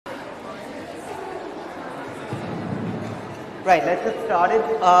Right, let's get started.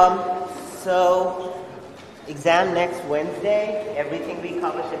 So, exam next Wednesday. Everything we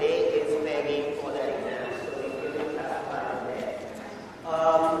cover today is fair game for that exam. So, we can classify there.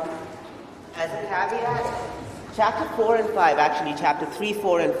 As a caveat, chapter 4 and 5, actually chapter 3,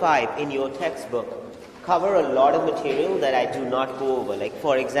 4, and 5 in your textbook cover a lot of material that I do not go over. Like,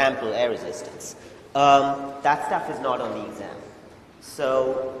 for example, air resistance. That stuff is not on the exam.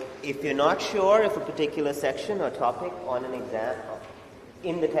 So, if you're not sure if a particular section or topic on an exam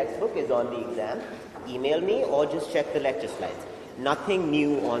in the textbook is on the exam, email me or just check the lecture slides. Nothing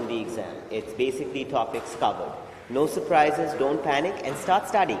new on the exam. It's basically topics covered. No surprises, don't panic, and start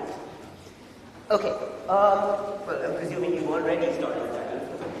studying. Okay, well, I'm presuming you've already started studying.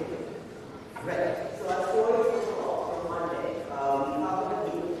 Right, so our story is from Monday. We covered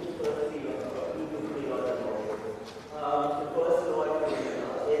the first three laws. The first law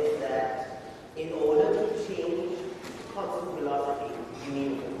is that in order to change constant velocity, you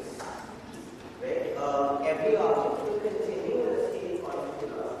need force. Right? Every object will continue at a steady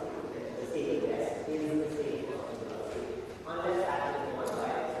constant velocity. The steady gas is the steady constant velocity, unless acted upon by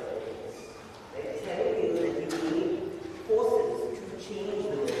acceleration. Right? It's telling you that you need forces to change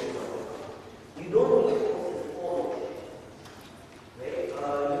the motion. You don't need forces for motion. Right?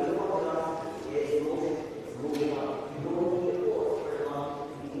 Uniform velocity is motion. It's moving up. You don't need a force for an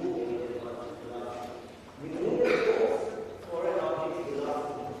object to be moving at a constant velocity. You need a force for an object's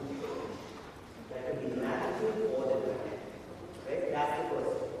velocity to change. That could be the magnitude or the direction. Right? That's the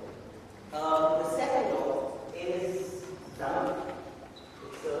first one. The second law is some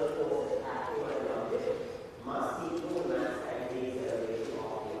external forces acting on an object must equal the mass times the acceleration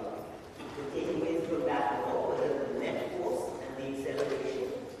of the object. So taking away from that law, whether the net force and the acceleration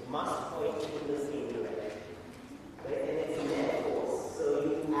must point in the same direction. Right? And it's net force, so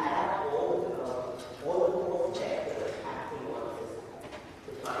you add up all the force vectors acting on the system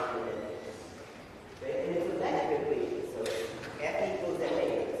to find the net force. Right? And it's a vector equation, so F equals ma,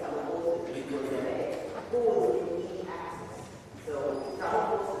 sum of forces equals ma, force in each axis. So sum of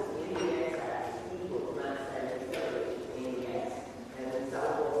forces in the x-axis equals mass times acceleration in the x, and then sum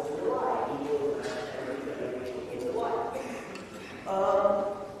of forces in the y equals mass times acceleration in the y.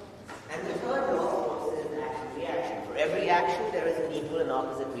 And the third law, of course, is action-reaction. For every action, there is an equal and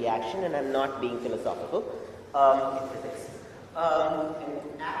opposite reaction, and I'm not being philosophical. It's physics. And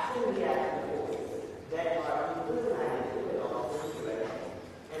action-reaction forces that are equal in magnitude and opposite direction,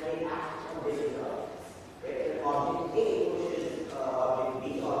 and they act on different objects. Right? An object A pushes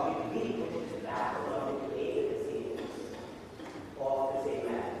object B pushes back on object A at the same of the same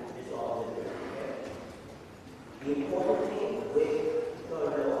magnitude, just opposite direction. The important thing with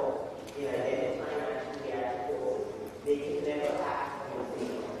third law in identifying action-reaction forces, they can never act on the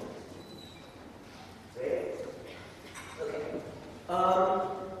same object. Right? Okay.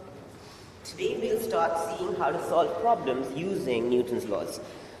 Today we'll start seeing how to solve problems using Newton's laws.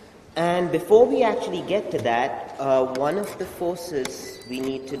 And before we actually get to that, one of the forces we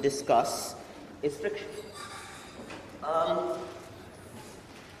need to discuss is friction. I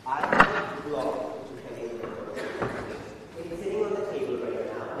have a block which is heavy. It's sitting on the table right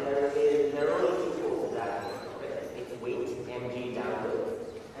now. There are only two forces acting on it. It's weight, mg downward,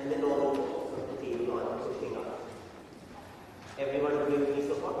 and the normal force of the table on pushing up. Everyone agree with me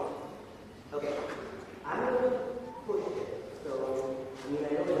so far? Okay. I'm going to push it. So, I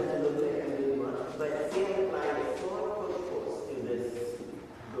know it doesn't look like I'm doing much, but say I apply a short push force to this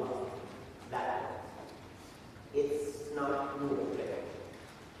block. That. It's not moving, right?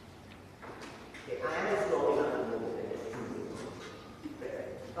 Okay.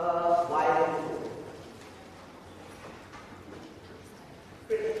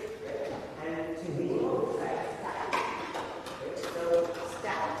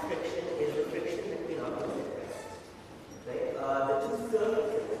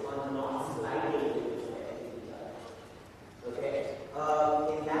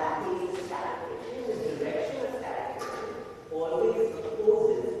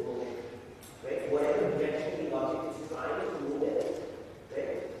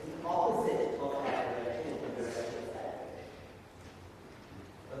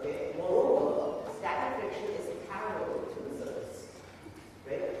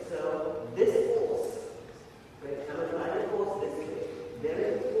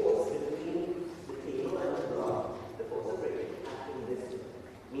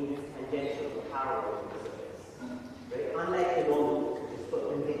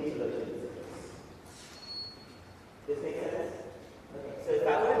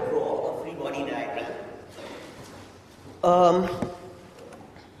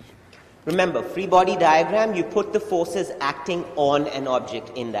 Remember, free body diagram, you put the forces acting on an object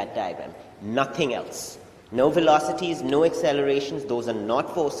in that diagram. Nothing else. No velocities, no accelerations, those are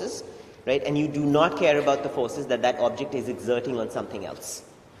not forces, right? And you do not care about the forces that that object is exerting on something else,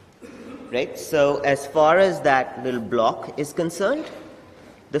 right? So as far as that little block is concerned,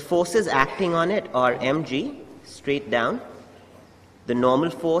 the forces acting on it are mg, straight down, the normal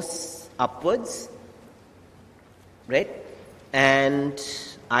force upwards, right? And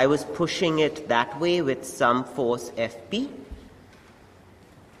I was pushing it that way with some force Fp,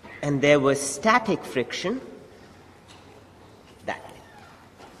 and there was static friction that way.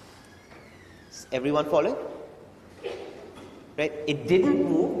 Is everyone following? Right? It didn't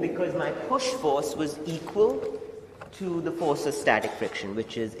move because my push force was equal to the force of static friction,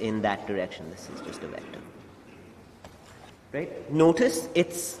 which is in that direction. This is just a vector. Right? Notice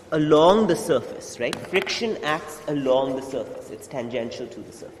it's along the surface, right? Friction acts along the surface. It's tangential to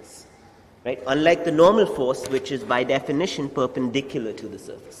the surface. Right? Unlike the normal force, which is by definition perpendicular to the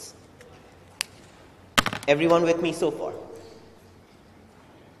surface. Everyone with me so far?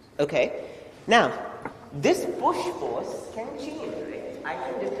 Okay. Now, this push force can change, right? I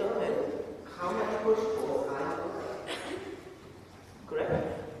can determine how much push force I have. Correct?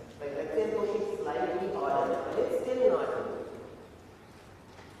 Like, let's say I'm pushing slightly harder, but it's still not good.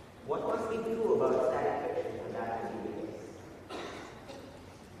 What must we do about static friction for that to be the case?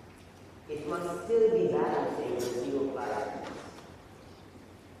 It must still be balancing as you apply it.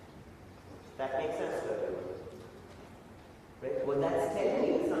 That makes sense to everyone. Right? What that's telling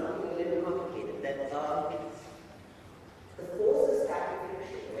you is something a little complicated. That the force of static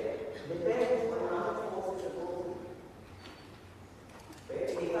friction, right, depends on how much force is opposing. Right?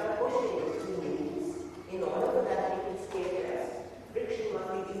 If I'm pushing it 2 meters, in order for that thing to stay at rest, friction must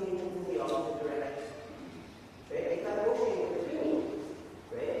be 2 meters in the opposite direction. Right? If I'm pushing it 3 meters,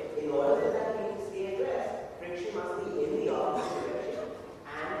 right, in order for that thing to stay at rest, friction must be in the opposite direction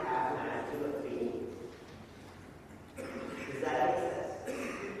and have an magnitude of 3 meters. Does that make sense?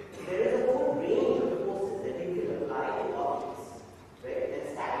 There is a whole range of forces that you can apply to objects, right? And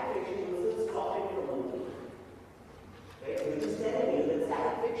static friction will stop it from moving. Right? Which is telling you that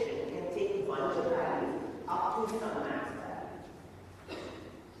static friction can take a bunch of values up to some max value.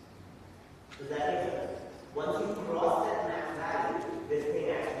 Does that make sense? Once you cross that max value, this thing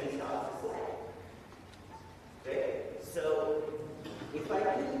actually starts to slide. Right? So, if I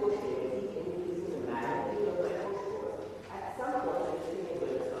keep pushing and keep increasing the magnitude of my push force, at some point this thing is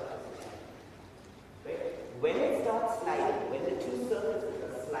going to start to slide. Right? When it starts sliding, when the two surfaces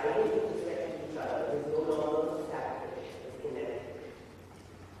are sliding with respect to each other, there's no longer static friction, it's kinetic friction.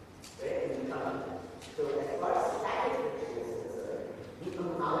 Right? So as far as static friction is concerned, the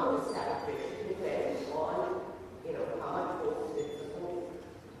amount of static friction depends on, how much force it's supporting.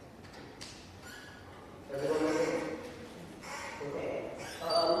 Everyone understand? Okay.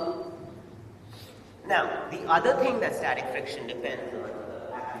 Now, the other thing that static friction depends on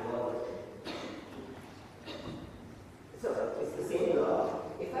actually all. So, it's the same law.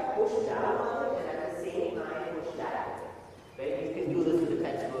 If I push down on it and at the same time push back, right? You can do this with a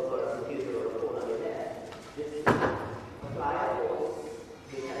textbook or a computer or a phone on your desk. Just apply a force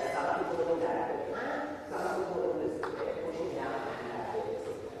which has some people in that way and some people in this way, pushing down and that way.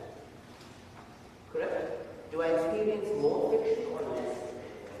 Correct? Do I experience more friction or less?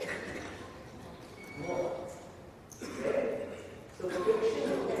 More. Right? So friction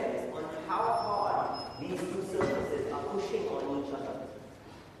depends on how hard these two surfaces are pushing on each other.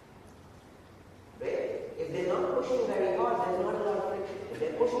 Right? If they're not pushing very hard, there's not a lot of friction. If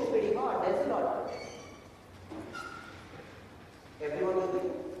they're pushing pretty hard, there's a lot of friction. Everyone with me?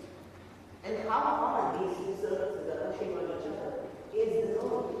 And how hard these two surfaces are pushing on each other is the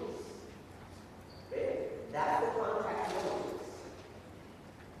normal case. Right? That's the contact normal case.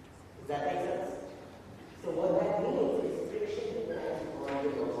 Does that make sense? So what that means is friction depends on the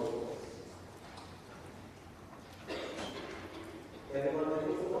normal force. Everyone with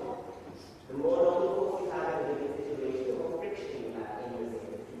me so far? The more normal force you have in a given situation, the more friction you have in the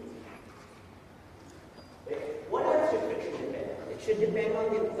same situation. Right? What else should friction depend on? It should depend on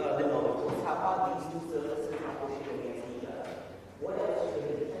the normal force, how hard these two surfaces are pushing against each other. What else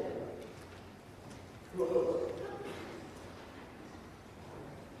should it depend on? Who knows?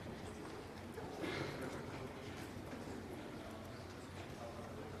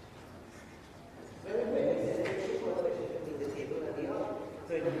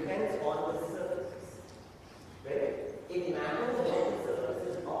 So it depends on the surfaces, right? It matters what the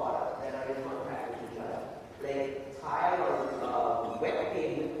surfaces are that are in contact with each other. Like tile or wet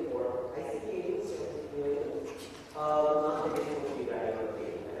pavement or icy pavement, not the difference between riding on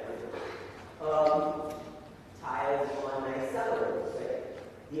pavement.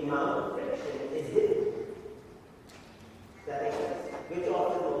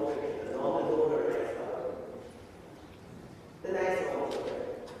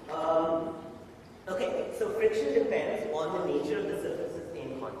 friction depends on the nature of the surfaces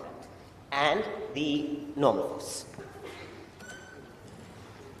in contact and the normal force.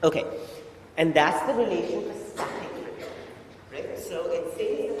 Okay, and that's the relation for static friction, right? So it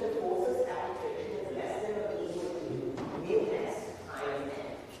says that the force of static friction is less than or equal to mu s times n.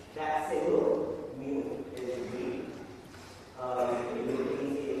 That symbol, mu, is green.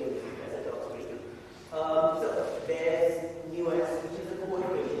 So there's mu s, which is a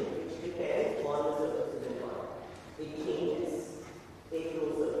coefficient which depends on the surfaces in contact. It changes if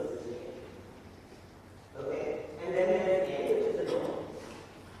those surfaces change. Okay, and then there's n, which is the norm.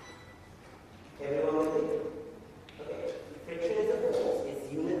 Everyone with me? Okay. Friction is a force. Its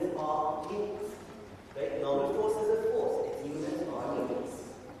units are newtons. Right? Normal force is a force. Its units are newtons.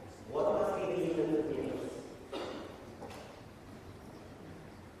 What must be the units of newtons?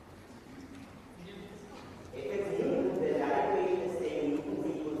 If it's newtons, then that equation is saying newtons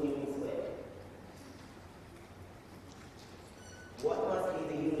equals newton squared. What must be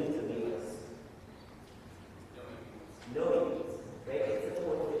the units of newtons? No units. Right? It's a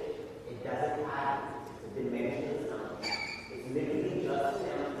coefficient. It doesn't have the dimensions number. It's literally just a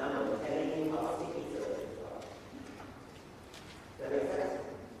number telling you how sticky surfaces are. Does that make sense?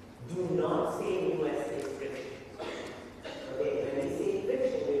 Do not say mu s is friction. Okay, when we say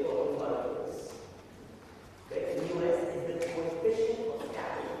friction, we're talking about force. Right? Mu s is the coefficient of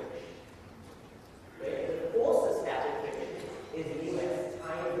static friction. Right? The force of static friction is mu s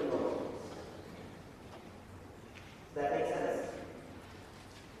times the normal. Does that make sense?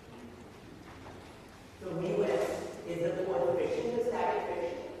 So mu s is the coefficient of static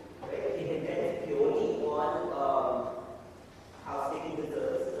friction, right? It depends purely on how sticky the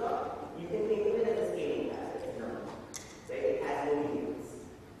surfaces are. You can think of it as a scaling factor, it's a number, right? It has no units.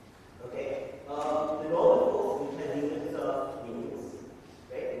 Okay. The normal force, which has units of newtons,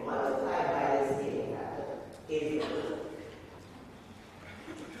 right, multiplied by the scaling factor is the number.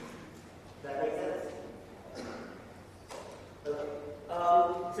 Does that make sense? Okay.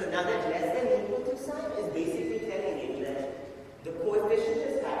 So now that less than equal to sign is basically telling you that the coefficient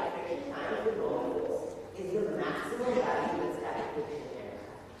of static friction times the normal force is the maximum value that static friction can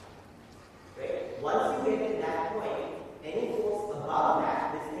have. Right? Once you get to that point, any force above that,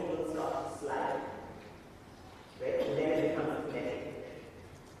 this thing will start to slide. Right? And then it becomes kinetic friction.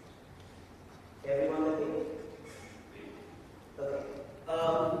 Everyone with me? Okay.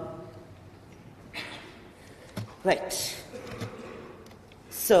 Right.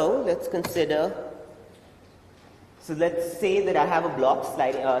 So let's consider, so let's say that I have a block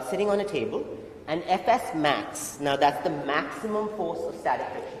sitting on a table and Fs max, now that's the maximum force of static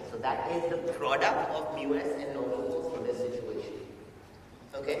friction. So that is the product of mu s and normal force in this situation.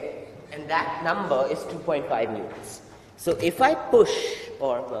 Okay? And that number is 2.5 newtons. So if I push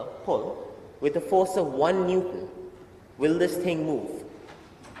or pull with a force of 1 newton, will this thing move?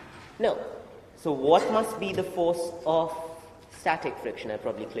 No. So what must be the force of static friction? I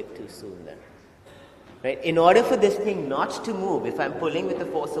probably clicked too soon then. Right? In order for this thing not to move, if I'm pulling with a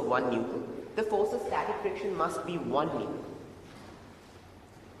force of 1 newton, the force of static friction must be 1 newton.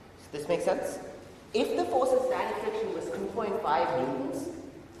 Does this make sense? If the force of static friction was 2.5 newtons,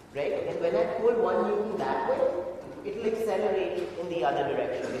 right, and when I pull 1 newton that way, it will accelerate in the other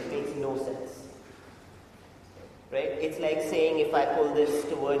direction, which makes no sense. Right? It's like saying if I pull this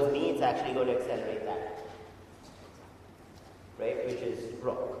towards me, it's actually going to accelerate that. Right? Which is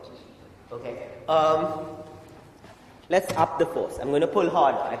wrong. Okay. Let's up the force. I'm going to pull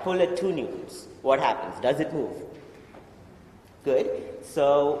harder. I pull at 2 newtons. What happens? Does it move? Good.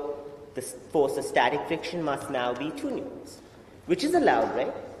 So the force of static friction must now be 2 newtons, which is allowed,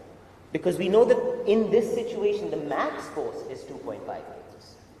 right? Because we know that in this situation, the max force is 2.5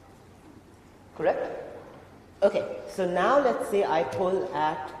 newtons. Correct? Okay. So now let's say I pull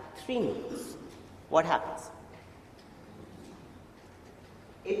at 3 newtons. What happens?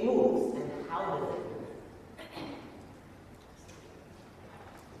 It moves, and how does it move?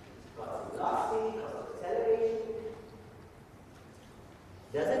 Cause velocity, cause acceleration.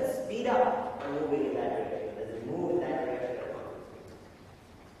 Does it speed up by moving in that direction? Does it move in that direction?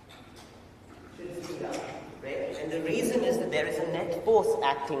 Should speed up, right? And the reason is that there is a net force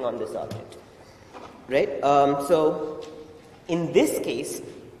acting on this object, right? So in this case,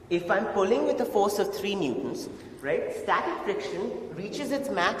 if I'm pulling with a force of 3 newtons, right, static friction reaches its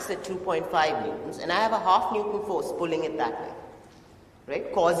max at 2.5 newtons, and I have a half newton force pulling it that way,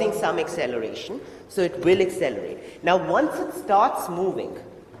 right, causing some acceleration, so it will accelerate. Now, once it starts moving,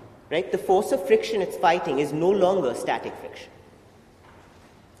 right, the force of friction it's fighting is no longer static friction,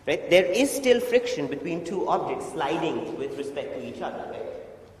 right? There is still friction between two objects sliding with respect to each other, right?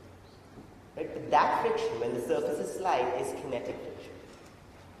 Right? But that friction, when the surfaces slide, is kinetic friction.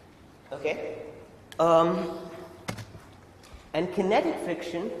 Okay? And kinetic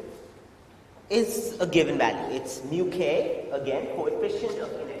friction is a given value. It's mu k, again, coefficient of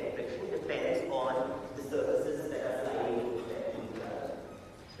kinetic friction depends on the surfaces that are sliding with respect to each other.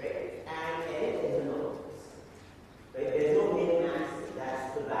 Right? And n is a normal force. Right? There's no min-max,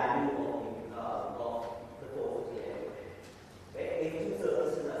 that's the value of the force of kinetic friction. Right? If two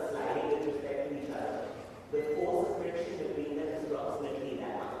surfaces are sliding with respect to each other, the force of friction between them is approximately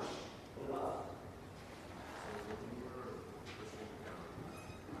that much.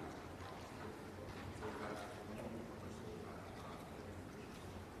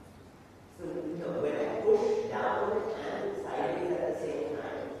 So, when I push downward and sideways at the same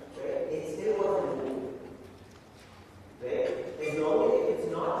time, right, it still wasn't moving. Right? As long as if it's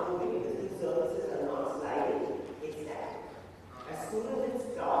not moving, because these surfaces are not sliding, it's static. As soon as it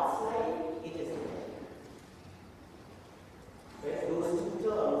starts sliding, it is kinetic. Right? Those two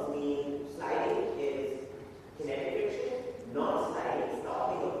terms mean sliding is kinetic friction, not sliding,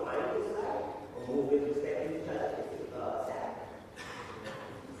 stopping or trying to slide, or move with respect to each other is static.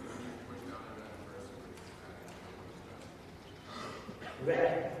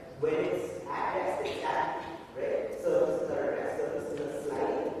 Right. When it's at rest, it's static. Right? Surfaces are at rest, surfaces are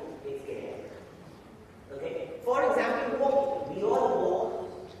sliding, it's kinetic. Okay? For example, walking. We all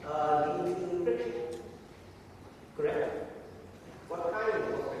walk due to friction. Correct? What kind of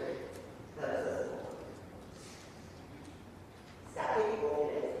friction does us walk? Static or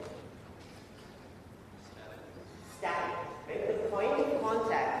kinetic? Static. Right? The point of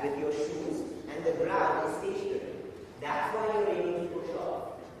contact with your shoes and the ground is stationary. That's why you're able to push off.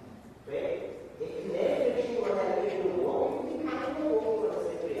 Right? If kinetic friction was helping you to walk, you can kind of walk on a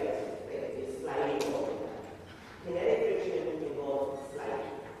slippery ice. Right? It's sliding all the time. Kinetic friction involves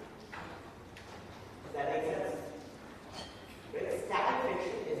sliding. Does that make sense? Right? Static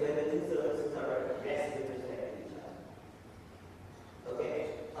friction is when the two surfaces are at rest with respect to each other. Okay?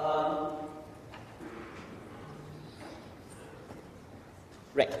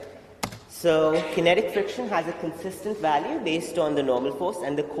 Right. So kinetic friction has a consistent value based on the normal force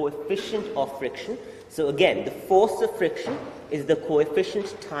and the coefficient of friction. So again, the force of friction is the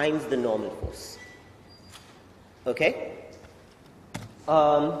coefficient times the normal force. Okay?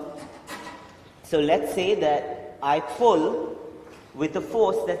 So let's say that I pull with a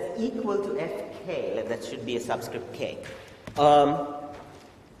force that's equal to Fk. That should be a subscript k.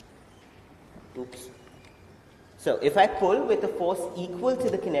 Oops. So if I pull with a force equal to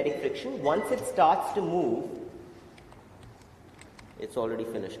the kinetic friction, once it starts to move, it's already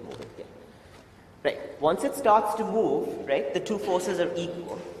finished moving here. Right. Once it starts to move, right, the two forces are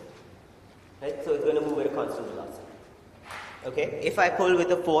equal. Right? So it's going to move at a constant velocity. Okay? If I pull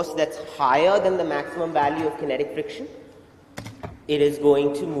with a force that's higher than the maximum value of kinetic friction, it is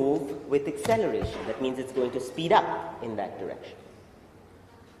going to move with acceleration. That means it's going to speed up in that direction.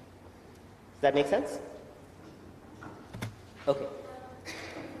 Does that make sense? Okay.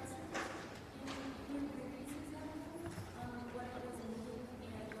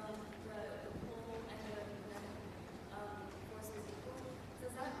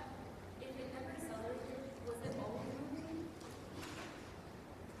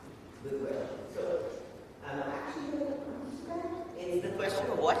 It's the question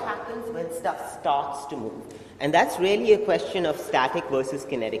of what happens when stuff starts to move. And that's really a question of static versus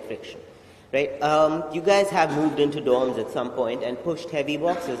kinetic friction. Right? You guys have moved into dorms at some point and pushed heavy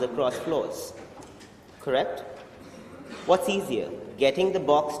boxes across floors. Correct? What's easier? Getting the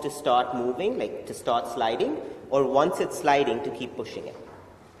box to start moving, like to start sliding, or once it's sliding to keep pushing it?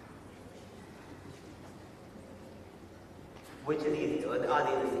 Which is easier? Or are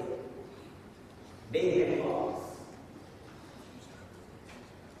they the same? Big heavy box.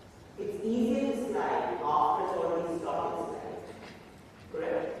 It's easier to slide after it's already started sliding.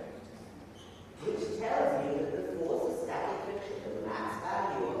 Correct? Which tells me that the force of static friction, the max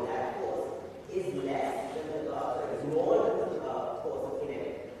value of that force, is less than is more than the force of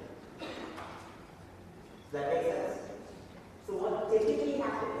kinetic. Does that make sense? So what typically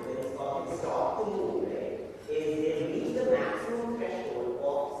happens when it's start to move, right, is they reach the maximum threshold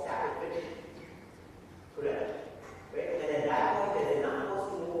of static friction. Correct?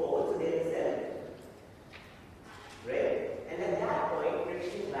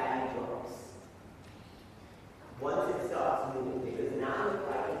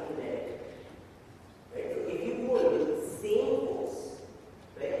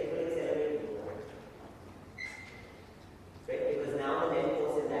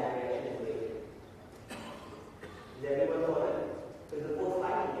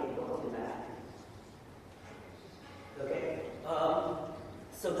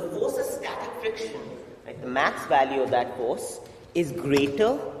 max value of that force is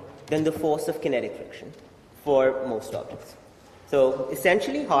greater than the force of kinetic friction for most objects. So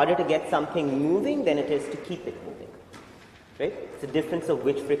essentially, harder to get something moving than it is to keep it moving. Right? It's a difference of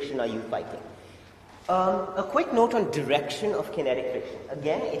which friction are you fighting. A quick note on direction of kinetic friction.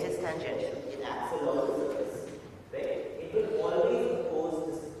 Again, it is tangential. It acts along the surface. Right? It will always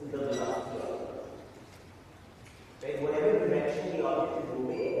oppose the velocity of the object. Right? Whatever direction the object is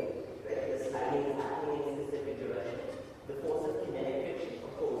moving, right, the sliding is happening in a specific direction. The force of kinetic friction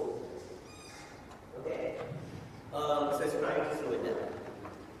opposes it. Okay? So it's trying to slow it down.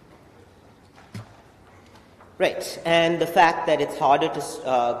 Right, and the fact that it's harder to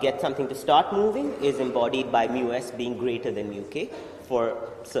get something to start moving is embodied by mu s being greater than mu k for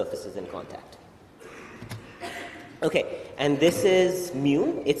surfaces in contact. Okay, and this is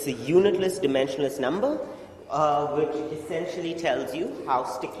mu. It's a unitless dimensionless number, which essentially tells you how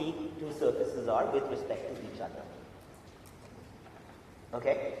sticky two surfaces are with respect to each other.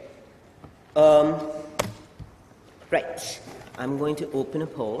 Okay? Right, I'm going to open a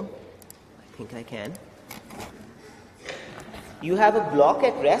poll. I think I can. You have a block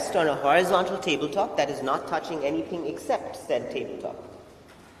at rest on a horizontal tabletop that is not touching anything except said tabletop.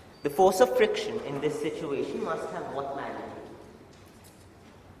 The force of friction in this situation must have what magnitude?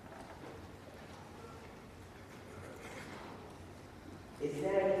 Is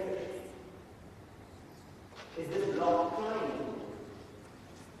there any friction? Is this block trying to move?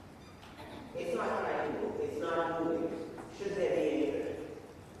 It's not trying to move. It's not moving. Should there be any friction?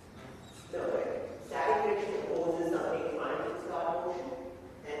 No, right? Static friction opposes something trying to start motion,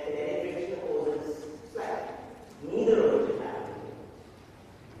 and kinetic friction opposes sliding. Neither of which is happening.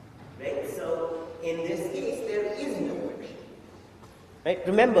 Right? So, in this case, there is no friction. Right?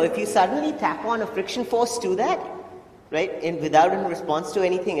 Remember, if you suddenly tap on a friction force to that, right, and without in response to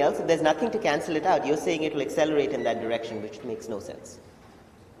anything else, if there's nothing to cancel it out, you're saying it will accelerate in that direction, which makes no sense.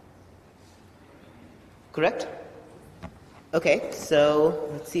 Correct? Okay, so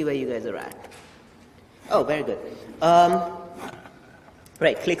let's see where you guys are at. Oh, very good.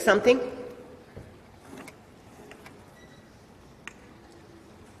 Right, click something.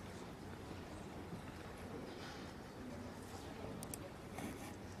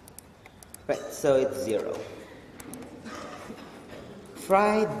 Right, so it's 0.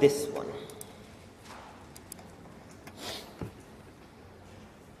 Try this one.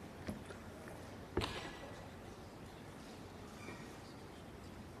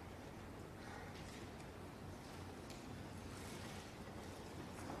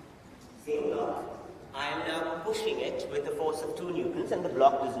 Same block. I am now pushing it with the force of 2 newtons and the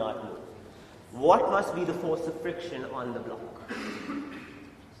block does not move. What must be the force of friction on the block?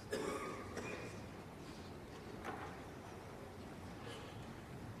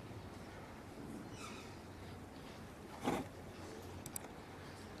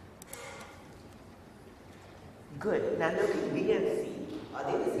 Good. Now look at B and C. Are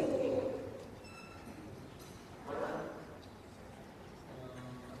they the same thing?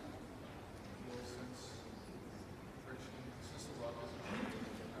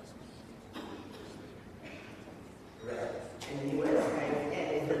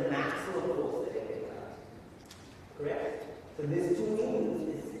 So this 2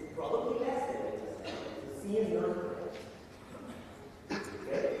 newtons is probably less than it. So C is not correct.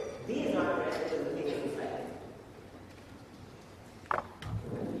 Okay? D is not correct because the thing is inside.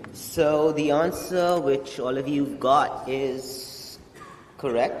 So the answer which all of you got is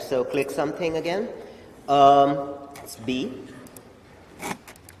correct. So click something again. It's B.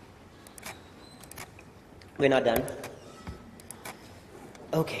 We're not done.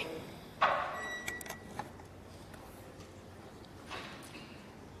 Okay.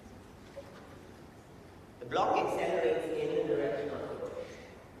 The block accelerates in the direction of the push.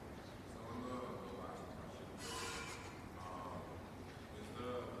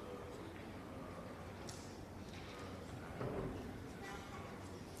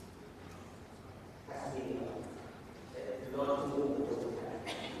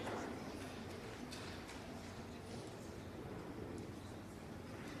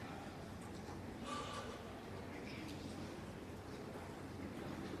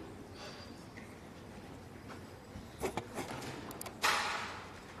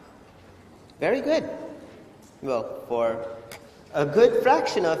 Very good. Well, for a good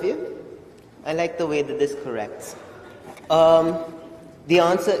fraction of you, I like the way that this corrects. The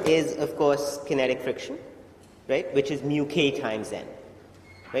answer is, of course, kinetic friction, right, which is mu k times n,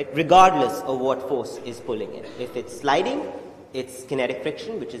 right, regardless of what force is pulling it. If it's sliding, it's kinetic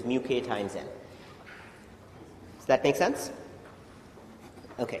friction, which is mu k times n. Does that make sense?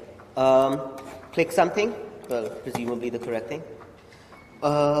 Okay. click something, well, presumably the correct thing.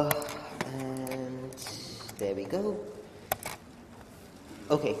 And there we go.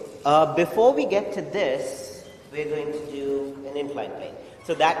 Okay, before we get to this, we're going to do an inclined plane.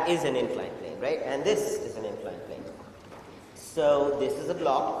 So that is an inclined plane, right? And this is an inclined plane. So this is a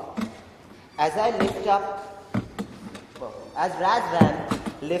block. As I lift up, well, as Razvan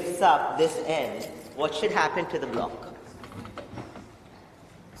lifts up this end, what should happen to the block?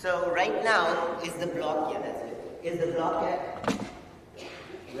 So right now, is the block, yeah, that's it. Is the block at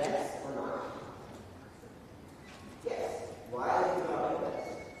rest or not? Yes. Why is the block at rest?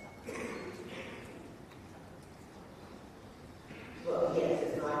 Well, yes,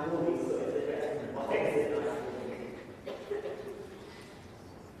 it's not moving, so it's at rest. Why is it not moving?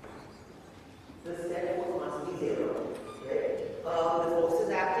 The set force must be 0. Right? The forces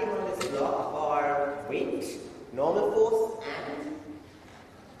acting on this block are weight, normal force, and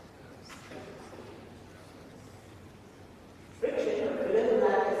friction. Fill in the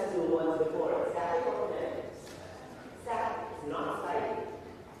blanks to ones before. Static or kinetic? Static. It's not sliding.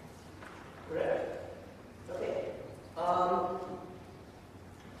 Correct? Okay.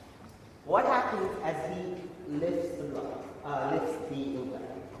 What happens as he lifts the block? Lifts the incline?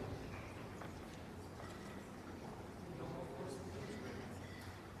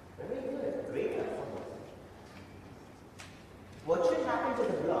 Very good. Great performance. What should happen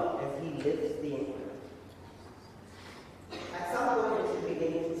to the block as he lifts the incline? At some point, it should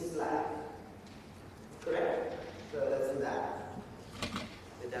begin to slide. Correct? So let's do that.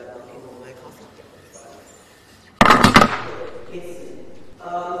 Without knocking over my coffee. It's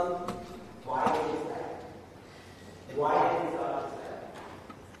why did it slide? Why did it start to slide?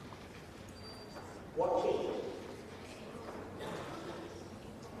 What changed?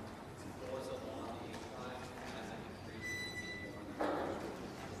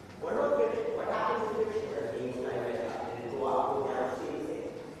 What happens to friction as the incline went up? Did it go up, go down, stay the same?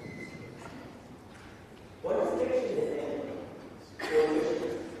 What is friction in energy?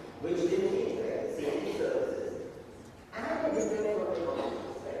 Which didn't change, right? Same surfaces. And it didn't go to normal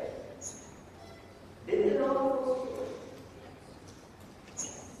force, right? Did the normal force change?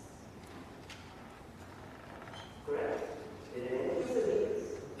 Correct? Did it increase or decrease?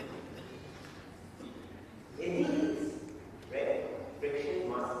 It decreased, right? Friction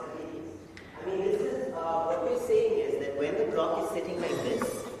must have decreased. I mean, this is what we're saying is that when the block is sitting like this,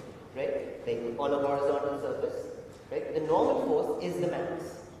 right, like on a horizontal surface, right, the normal force is the mass,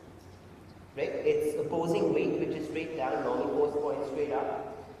 right? It's opposing weight, which is straight down, normal force points straight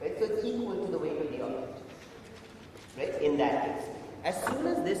up, right? So it's equal to the weight of the object, right? In that case, as soon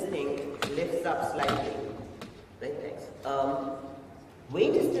as this thing lifts up slightly, right? Thanks.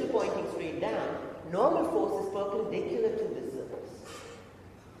 Weight is still pointing straight down. Normal force is perpendicular to this surface.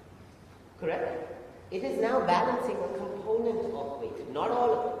 Correct? It is now balancing a component of weight, not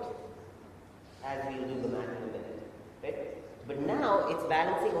all of it, as we'll do the math in a minute. Right? But now it's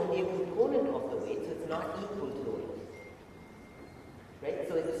balancing only a component of the weight, so it's not equal to the weight. Right?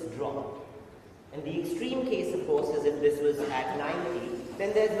 So it's dropped. And the extreme case, of course, is if this was at 90,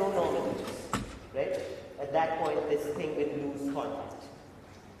 then there's no normal force. Right? At that point, this thing will lose contact.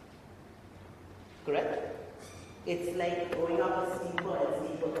 Correct? It's like going up a steeper and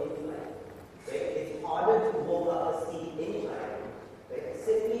steeper incline. Right? It's harder to walk up a steep incline, right?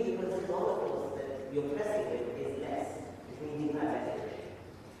 Simply because the normal force that you're pressing with is less, which means you have less friction.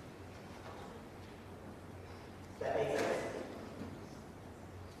 Does that make sense?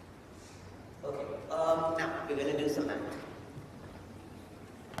 Okay. Now we're going to do some math.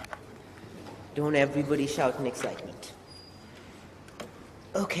 Don't everybody shout in excitement.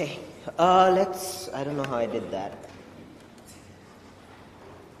 Okay. I don't know how I did that.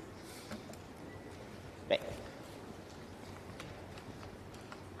 Right.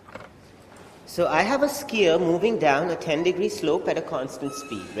 So I have a skier moving down a 10-degree slope at a constant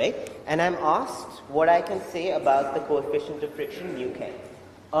speed, right? And I'm asked what I can say about the coefficient of friction, mu k.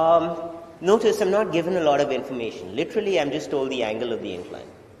 Notice I'm not given a lot of information. Literally, I'm just told the angle of the incline.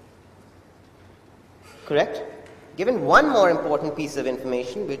 Correct? Given one more important piece of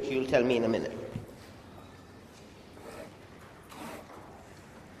information, which you'll tell me in a minute.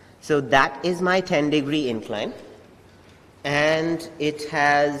 So that is my 10-degree incline, and it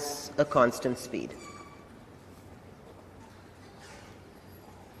has a constant speed.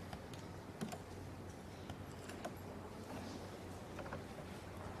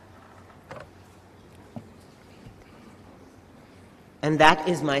 And that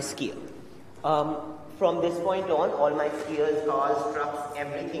is my skier. From this point on, all my skiers, cars, trucks,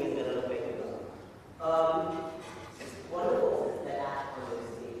 everything is going to look like this. One of the forces that act on this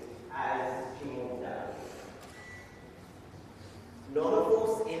space as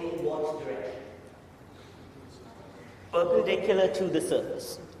perpendicular to the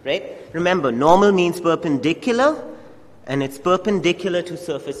surface, right? Remember, normal means perpendicular, and it's perpendicular to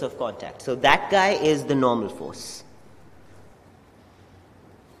surface of contact. So that guy is the normal force.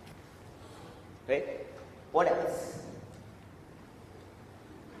 Right? What else?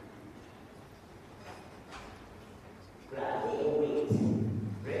 Gravity or weight.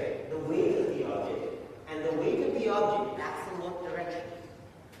 Right? The weight of the object. And the weight of the object acts in what direction?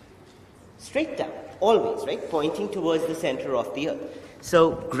 Straight down. Always, right? Pointing towards the center of the earth.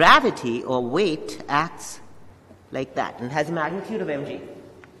 So gravity or weight acts like that and has a magnitude of mg.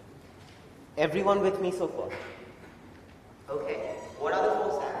 Everyone with me so far? Okay. What are the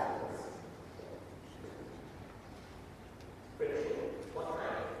force actions? Friction. What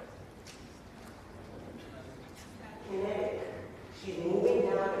kind? Kinetic. She's moving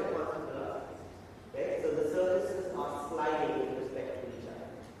down at a constant velocity. Right? So the surfaces are sliding with respect to each other.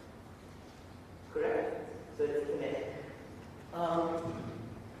 Correct? So it's kinetic.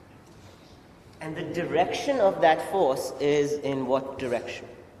 And the direction of that force is in what direction?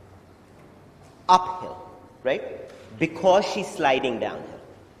 Uphill, right? Because she's sliding downhill.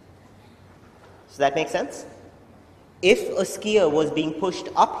 Does that make sense? If a skier was being pushed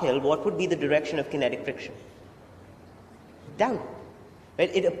uphill, what would be the direction of kinetic friction? Down. Right?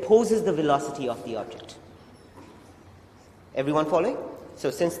 It opposes the velocity of the object. Everyone following?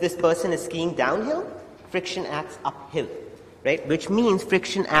 So since this person is skiing downhill, friction acts uphill. Right? Which means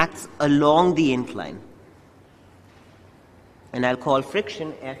friction acts along the incline. And I'll call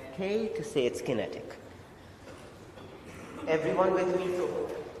friction Fk to say it's kinetic. Everyone with me so far?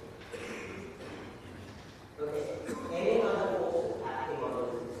 Okay. Any other forces acting on the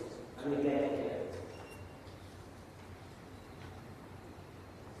resistance? I'm going to get it here.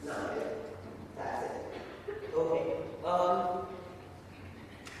 None. That's it. Okay.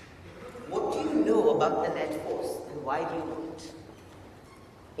 What do you know about the net force and why do you know it?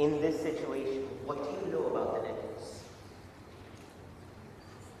 In this situation, what do you know about the net force?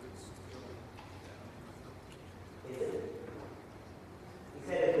 Is it? You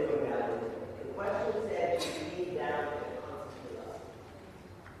said it would go down. The question said it would be down at a constant velocity.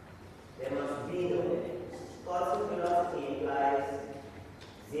 There must be no net force. Constant velocity implies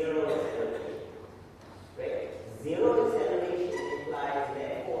zero acceleration. Right? Zero acceleration implies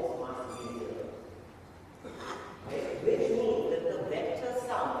net force must be zero. Right? Which means that the vector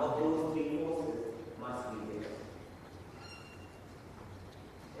sum of those three forces must be zero.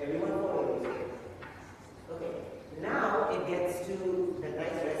 Everyone following me? Okay. Now it gets to the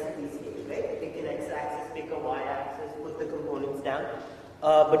nice recipe stage, right? Pick an x-axis, pick a y-axis, put the components down.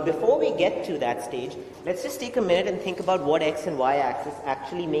 But before we get to that stage, let's just take a minute and think about what x and y-axis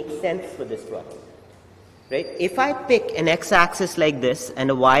actually makes sense for this problem. Right? If I pick an x-axis like this and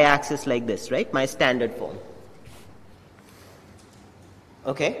a y-axis like this, right? My standard form.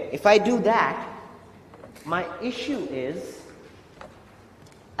 Okay? If I do that, my issue is,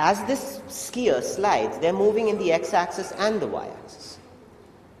 as this skier slides, they're moving in the x-axis and the y-axis.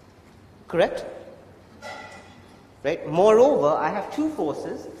 Correct? Right? Moreover, I have two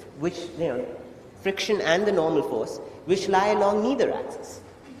forces, which, friction and the normal force, which lie along neither axis.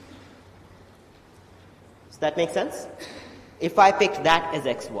 Does that make sense? If I picked that as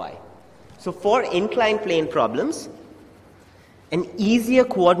xy. So for inclined plane problems, an easier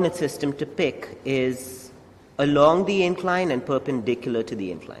coordinate system to pick is along the incline and perpendicular to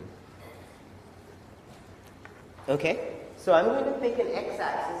the incline. Okay? So I'm going to pick an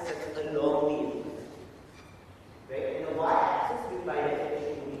x-axis that's along the incline. Right? And the y-axis, which by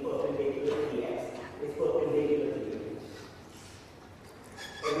definition will be perpendicular to the x, is perpendicular to the y.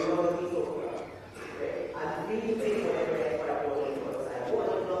 Everyone will be so clear. Right? I'm free to pick whatever x, y coordinate works I want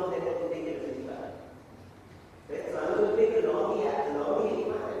as long as they're perpendicular to each other. Right? So I'm going to pick along the incline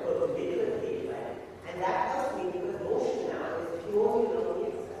and perpendicular to the incline. And that helps me because motion now is purely along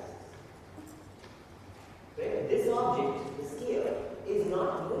the x-axis. Right? This object, the skier, is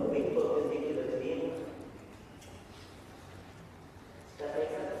not moving perpendicular to the incline. Does that make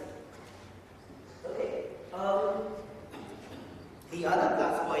sense? Okay. The other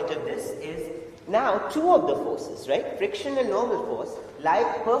plus point of this is now two of the forces, right? Friction and normal force lie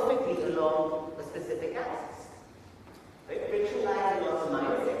perfectly along a specific axis. Right? Friction lies along the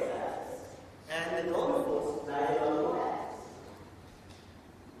minus x-axis, and the normal force lies along the y-axis.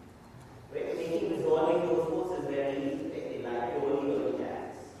 Right? Making resolving those forces very easy. They lie purely on the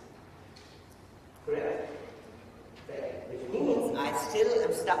axis. Correct? Right? Which means I still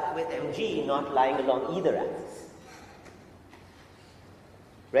am stuck with mg not lying along either axis.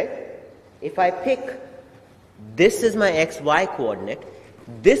 Right? If I pick this is my xy coordinate,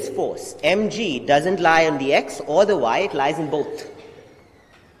 this force, mg, doesn't lie on the x or the y, it lies in both.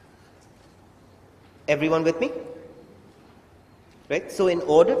 Everyone with me? Right? So in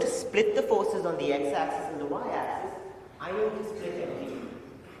order to split the forces on the x-axis and the y-axis, I need to split mg.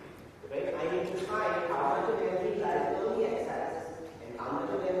 Right? I need to find how much of mg lies on the x-axis and how much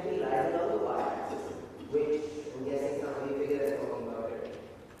of mg lies on the y-axis, which I'm guessing somebody figured out talking about it.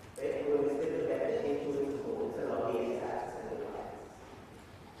 Right? And we're going to split the vector into its components along the x-axis and the y-axis.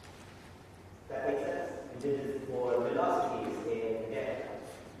 That makes sense? This is for velocities in vector.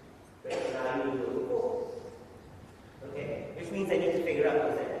 Right? Now I need to do the forces. Okay? Which means I need to figure out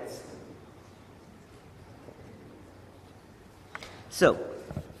those ends. So,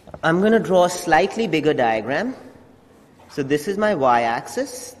 I'm going to draw a slightly bigger diagram. So this is my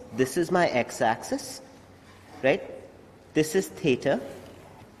y-axis, this is my x-axis, right? This is theta.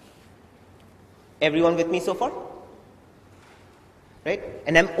 Everyone with me so far? Right?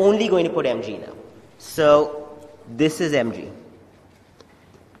 And I'm only going to put mg now. So this is mg.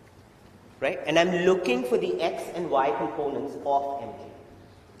 Right? And I'm looking for the x and y components of mg.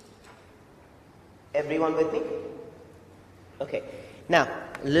 Everyone with me? Okay. Now,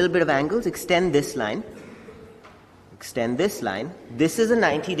 a little bit of angles. Extend this line. Extend this line. This is a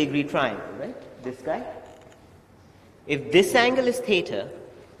 90-degree triangle, right? This guy. If this angle is theta,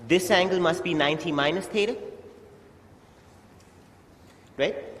 this angle must be 90 minus theta.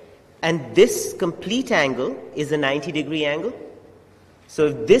 Right? And this complete angle is a 90-degree angle. So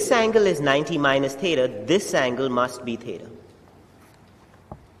if this angle is 90 minus theta, this angle must be theta.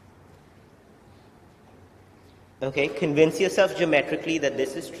 Okay, convince yourself geometrically that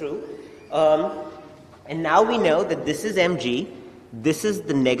this is true. And now we know that this is mg, this is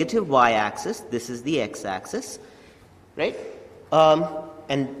the negative y-axis, this is the x-axis, right?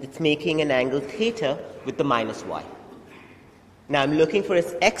 And it's making an angle theta with the minus y. Now I'm looking for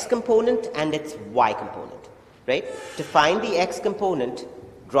its x component and its y component. Right? To find the x component,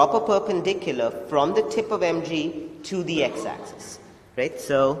 drop a perpendicular from the tip of mg to the x-axis. Right?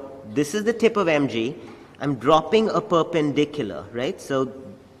 So this is the tip of mg. I'm dropping a perpendicular. Right? So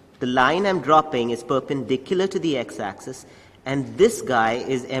the line I'm dropping is perpendicular to the x-axis, and this guy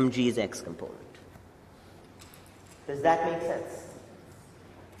is mg's x component. Does that make sense?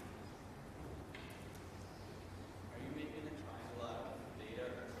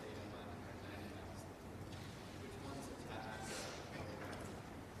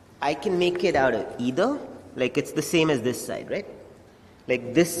 I can make it out of either, like it's the same as this side, right?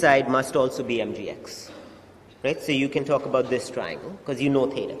 Like this side must also be mgx, right? So you can talk about this triangle, because you know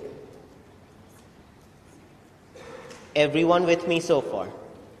theta. Everyone with me so far?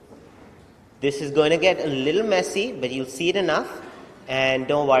 This is going to get a little messy, but you'll see it enough, and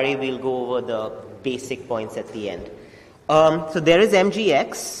don't worry, we'll go over the basic points at the end. So there is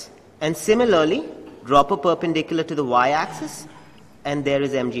mgx, and similarly, drop a perpendicular to the y-axis, and there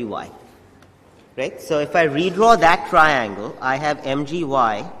is mgy, right? So if I redraw that triangle, I have mgy,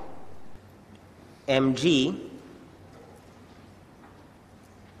 mg,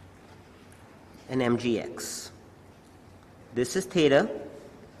 and mgx. This is theta,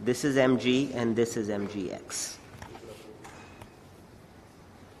 this is mg, and this is mgx.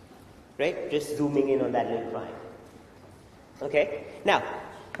 Right? Just zooming in on that little triangle. Okay? Now,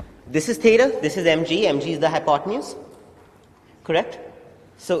 this is theta, this is mg, mg is the hypotenuse. Correct?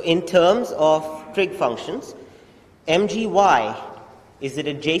 So in terms of trig functions, mgy, is it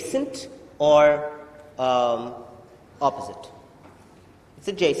adjacent or opposite? It's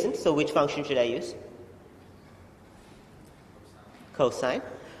adjacent, so which function should I use? Cosine.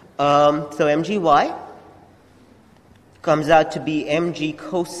 So mgy comes out to be mg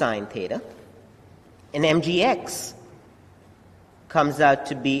cosine theta, and mgx comes out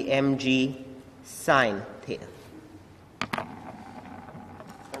to be mg sine theta.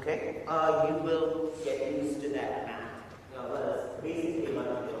 Okay, you will get used to that math. Well, it's basically one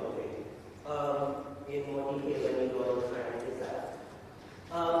of geometry. In more detail when you go and try to this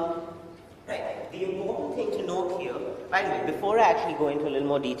out. Right. The important thing to note here, by the way, before I actually go into a little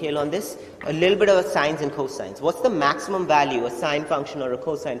more detail on this, a little bit of sines and cosines. What's the maximum value a sine function or a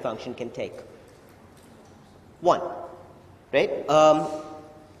cosine function can take? 1. Right?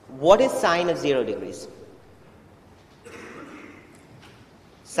 What is sine of 0 degrees?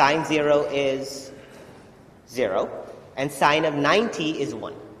 Sine 0 is 0, and sine of 90 is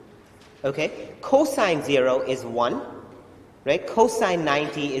 1. Okay? Cosine 0 is 1, right? Cosine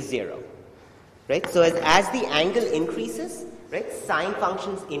 90 is 0. Right? So as the angle increases, right, sine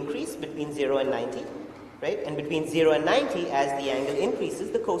functions increase between 0 and 90, right? And between 0 and 90, as the angle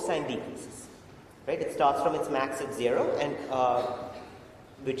increases, the cosine decreases. Right? It starts from its max at 0 and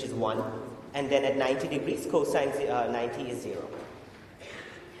which is 1. And then at 90 degrees, cosine 90 is 0.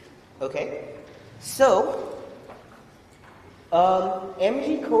 Okay? So,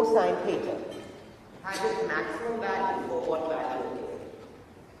 mg cosine theta has its maximum value for what value?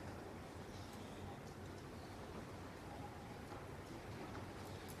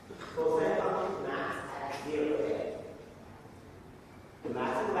 Cosine function max at 0. The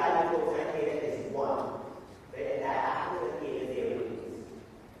maximum value for cosine theta is 1. Right? And that happens at theta 0 degrees.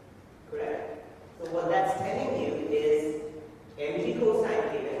 Correct? So what that's telling you is mg cosine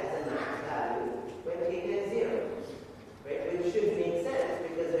theta has a max value when theta is 0. Right? Which should make sense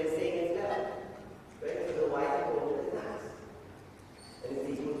because we're saying it's level. Right? So the y component is max. And it's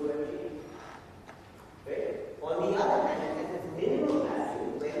equal to mg. Right? On the other hand, it has its minimum value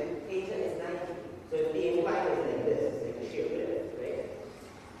when theta is 90. So if the incline is like this, it's like a shear lift, right?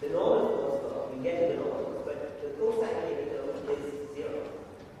 The normal force curve, we get to the normal force, but the cosine theta term is 0.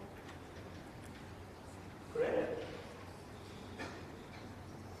 Correct?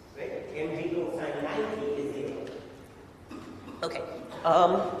 Right? mg cosine 90 is 0. Okay.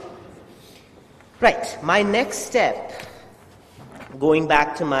 Right. My next step, going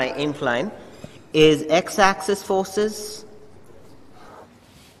back to my incline, is x-axis forces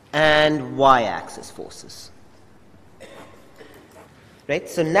and y-axis forces. Right?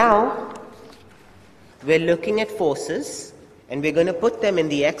 So now we're looking at forces and we're going to put them in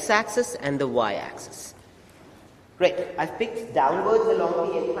the x-axis and the y-axis. Right. I've picked downwards along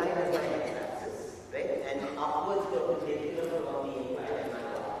the incline as my x-axis, right? And upwards perpendicular along the incline as my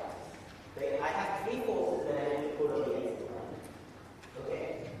y-axis. Right? I have 3 forces that I need to put on the x-axis. Okay.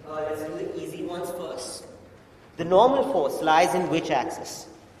 Let's do the easy ones first. The normal force lies in which axis?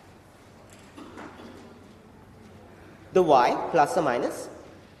 The y, plus or minus.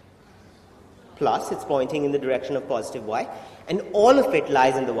 Plus, it's pointing in the direction of positive y. And all of it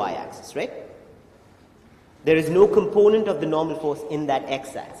lies in the y-axis, right? There is no component of the normal force in that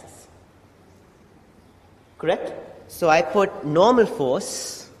x-axis. Correct? So I put normal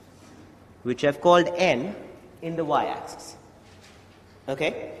force, which I've called n, in the y-axis.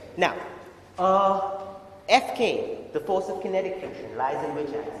 Okay? Now, Fk, the force of kinetic friction, lies in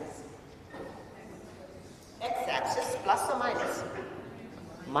which axis? X-axis, plus or minus?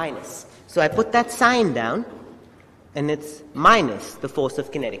 Minus. So I put that sign down, and it's minus the force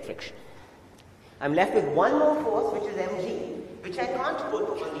of kinetic friction. I'm left with one more force, which is mg, which I can't put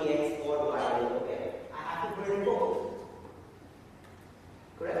on the x or y anywhere. I have to put it in both.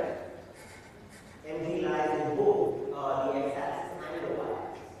 Correct? mg lies in both the x-axis and the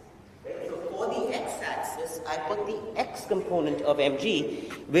y-axis. Right? So for the x-axis, I put the x component of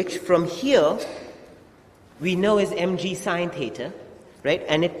mg, which from here we know is mg sine theta, right?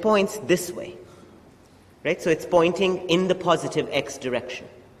 And it points this way. Right? So it's pointing in the positive x direction.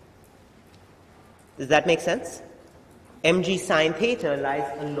 Does that make sense? mg sine theta lies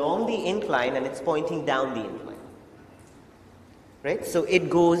along the incline and it's pointing down the incline. Right? So it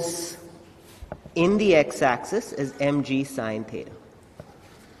goes in the x-axis as mg sine theta.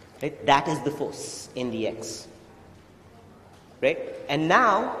 Right? That is the force in the x. Right? And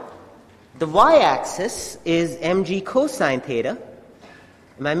now, the y-axis is mg cosine theta.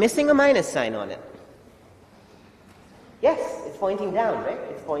 Am I missing a minus sign on it? Yes, it's pointing down, right?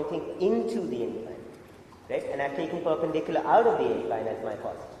 It's pointing into the incline. Right? And I've taken perpendicular out of the incline as my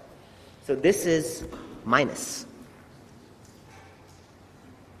positive. So this is minus.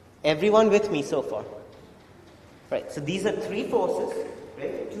 Everyone with me so far? Right, so these are 3 forces.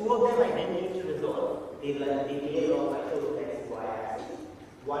 Right? 2 of them I didn't need to resolve. They lay along my total x and y axis.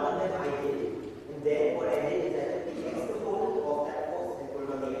 1 of them I did. And then what I did is I took the x component of that force and put it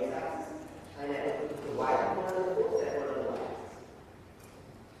on the x axis. And I took the y component of the force and put it on the y axis.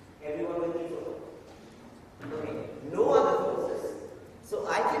 Everyone with me so far? Okay, no other forces. So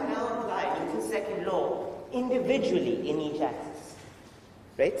I can now apply Newton's second law individually in each axis.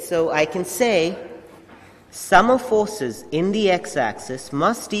 Right? So I can say sum of forces in the x-axis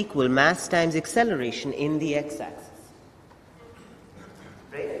must equal mass times acceleration in the x-axis.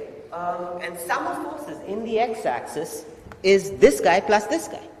 Right? And sum of forces in the x-axis is this guy plus this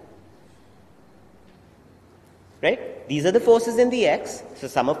guy. Right? These are the forces in the x. So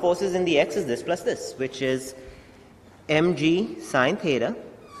sum of forces in the x is this plus this, which is mg sine theta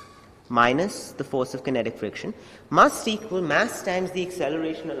minus the force of kinetic friction must equal mass times the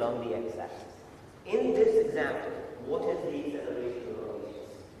acceleration along the x-axis. In this example, what is the acceleration along the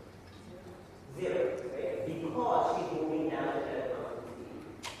x? 0, right? Because she's moving down at a constant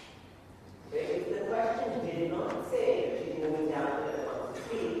speed. Right? If the question did not say that she's moving down at a constant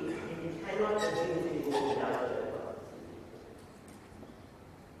speed, you cannot assume she's moving down at a constant speed.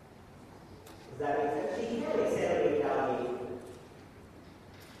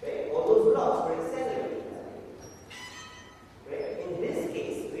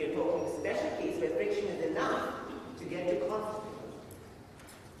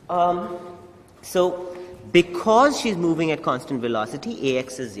 So because she's moving at constant velocity,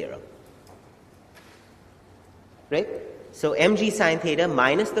 AX is 0. Right? So mg sine theta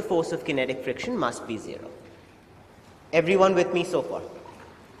minus the force of kinetic friction must be 0. Everyone with me so far?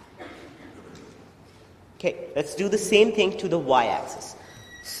 Okay, let's do the same thing to the y-axis.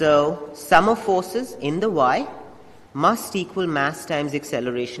 So sum of forces in the y must equal mass times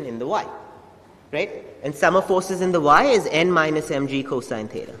acceleration in the y. Right? And sum of forces in the y is n minus mg cosine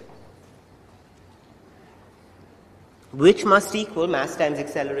theta, which must equal mass times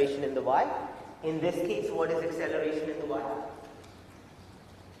acceleration in the y. In this case, what is acceleration in the y?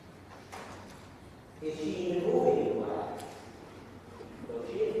 Is she even moving in the y? No,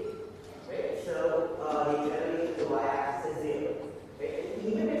 she is. Right? So the acceleration in the y-axis is 0. Right?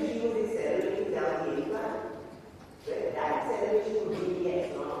 Even if she was accelerating down the incline, right, that acceleration would be the x,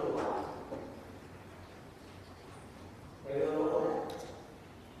 not the y. Everyone know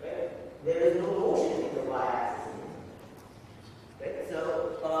that? Right? There is no motion in the y-axis. Right? So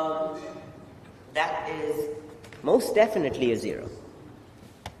that is most definitely a 0.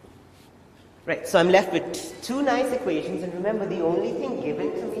 Right, so I'm left with two nice equations, and remember the only thing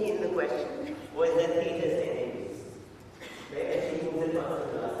given to me in the question was that theta is 10 degrees. Right, and she moves in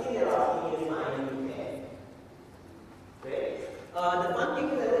constant velocity, they're asking me to find UK. Right? The fun thing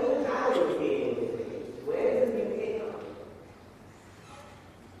is I don't even have a UK in this equation. Where does the UK come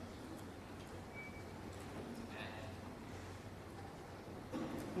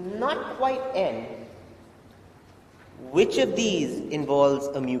from? Not quite n. Which of these involves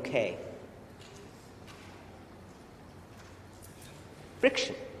a mu k?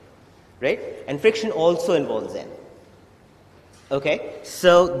 Friction, right? And friction also involves n. Okay,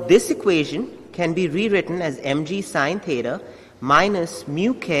 so this equation can be rewritten as mg sine theta minus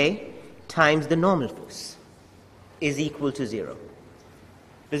mu k times the normal force is equal to 0.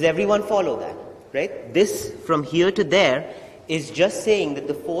 Does everyone follow that? Right? This from here to there is just saying that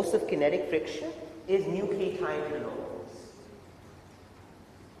the force of kinetic friction is mu k times the normal force.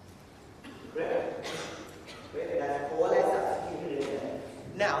 Right? That's all I substituted in there.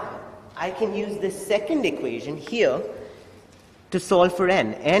 Now, I can use this second equation here to solve for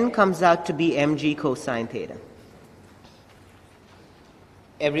n. N comes out to be mg cosine theta.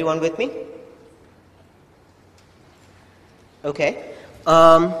 Everyone with me? Okay.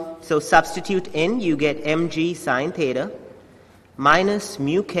 So substitute in, you get mg sine theta minus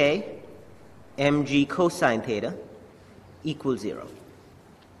mu k mg cosine theta equals 0.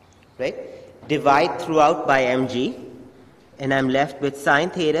 Right? Divide throughout by mg, and I'm left with sine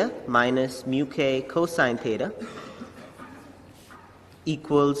theta minus mu k cosine theta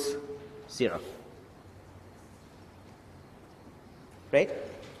equals 0. Right?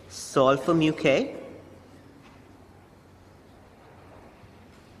 Solve for mu k.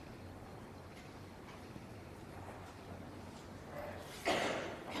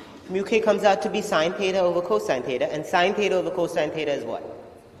 Mu k comes out to be sine theta over cosine theta, and sine theta over cosine theta is what?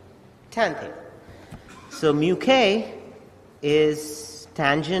 Tan theta. So mu k is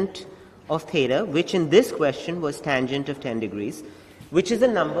tangent of theta, which in this question was tangent of 10 degrees, which is a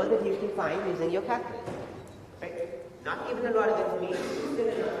number that you can find using your calculator. Right? Not given a lot of information, still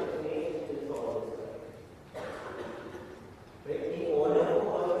enough information to solve this. Right? In order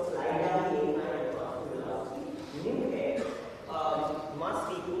to slide down the incline of constant velocity, mu k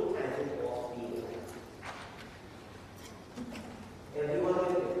must equal tangent of the incline. Everyone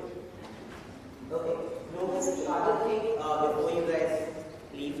with me? Okay. Notice the other thing before you guys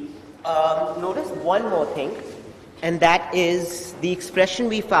leave. Notice one more thing, and that is the expression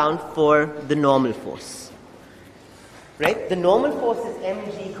we found for the normal force. Right? The normal force is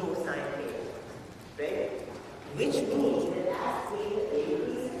mg cosine theta. Right? Which means that as theta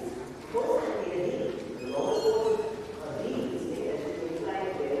increases, cosine theta decreases. The normal force decreases as the incline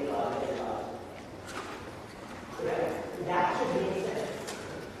is getting larger and larger. Right? That should make sense.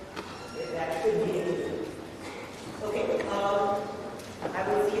 That should be it. Okay, I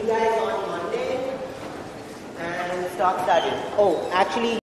will see you guys on Monday and start studying. Oh, actually,